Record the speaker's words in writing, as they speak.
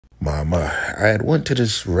Mama, I had went to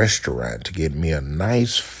this restaurant to get me a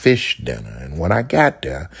nice fish dinner. And when I got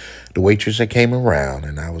there, the waitress that came around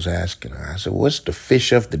and I was asking her, I said, what's the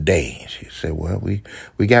fish of the day? She said, well,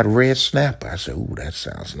 we got red snapper. I said, ooh, that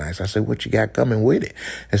sounds nice. I said, what you got coming with it?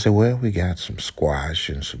 They said, well, we got some squash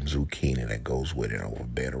and some zucchini that goes with it over a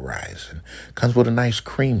bed of rice and comes with a nice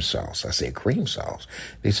cream sauce. I said, cream sauce?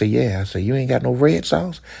 They said, yeah. I said, you ain't got no red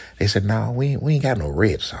sauce? They said, no, we ain't got no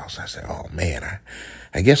red sauce. I said, oh, man,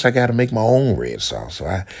 I guess I got to make my own red sauce. So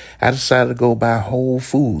I decided to go buy Whole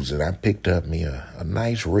Foods, and I picked up me a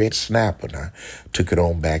nice red snapper, and I took it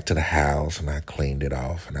on back to the house, and I cleaned it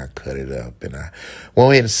off, and I cut it up, and I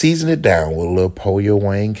went ahead and seasoned it down with a little Pollo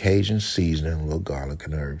Wang Cajun seasoning, a little garlic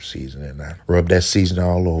and herb seasoning, and I rubbed that seasoning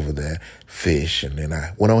all over that fish, and then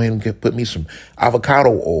I went on ahead and put me some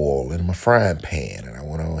avocado oil in my frying pan, and I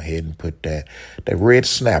went on ahead and put that red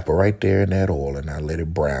snapper right there in that oil, and I let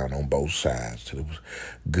it brown on both sides till it was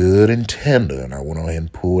good and tender, and I went on ahead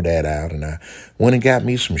and pulled that out, and I went and got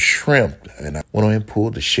me some shrimp, and I went on ahead and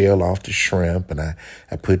pulled the shell off the shrimp, and I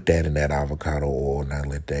put that in that avocado oil, and I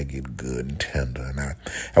let that get good and tender, and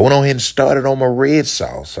I went on ahead and started on my red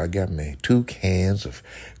sauce. So I got me 2 cans of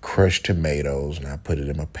crushed tomatoes, and I put it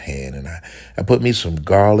in my pan, and I put me some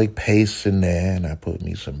garlic paste in there, and I put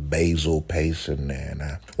me some basil paste in there, and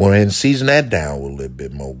I went ahead and seasoned that down with a little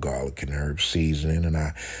bit more garlic and herb seasoning, and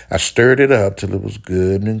I stirred it up till it was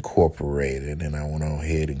good and incorporated, and I went on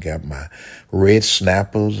ahead and got my red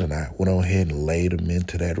snappers, and I went on ahead and laid them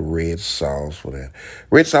into that red sauce. With that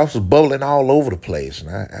red sauce was bubbling all over the place, and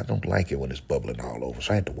I don't like it when it's bubbling all over,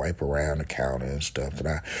 so I had to wipe around the counter and stuff, and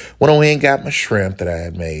I went on ahead and got my shrimp that I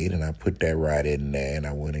had made, and I put that right in there, and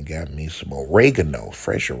I went and got me some oregano,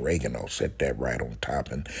 fresh oregano, set that right on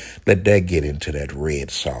top, and let that get into that red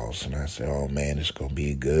sauce. And I said, oh, man, it's going to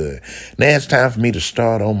be good. Now it's time for me to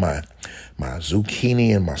start on my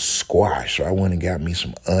zucchini and my squash. So I went and got me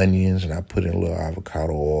some onions, and I put in a little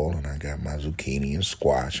avocado oil, and I got my zucchini and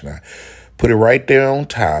squash, and I put it right there on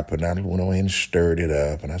top, and I went on and stirred it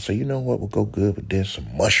up. And I said, you know what would go good with this?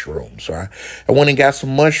 Some mushrooms. So I went and got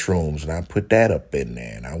some mushrooms, and I put that up in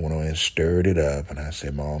there. And I went on and stirred it up. And I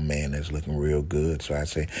said, oh, man, that's looking real good. So I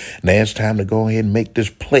said, now it's time to go ahead and make this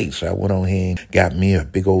plate. So I went on ahead and got me a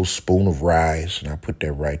big old spoon of rice, and I put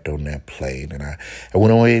that right on that plate. And I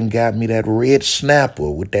went on ahead and got me that red snapper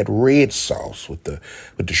with that red sauce with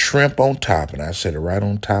the shrimp on top. And I set it right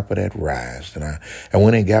on top of that rice. And I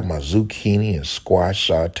went and got my zucchini and squash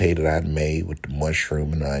sautéed that I'd made with the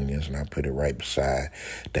mushroom and onions, and I put it right beside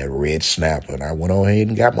that red snapper. And I went on ahead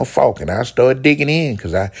and got my fork, and I started digging in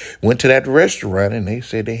because I went to that restaurant, and they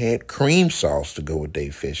said they had cream sauce to go with their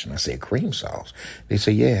fish. And I said, cream sauce? They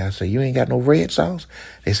said, yeah. I said, you ain't got no red sauce?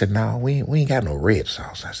 They said, no, we ain't got no red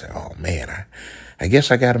sauce. I said, oh, man, I guess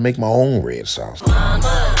I got to make my own red sauce.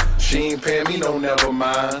 Mama, she ain't paying me no never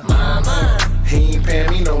mind. Mama, he ain't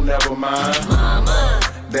paying me no never mind. Mama,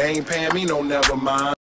 they ain't paying me no never mind.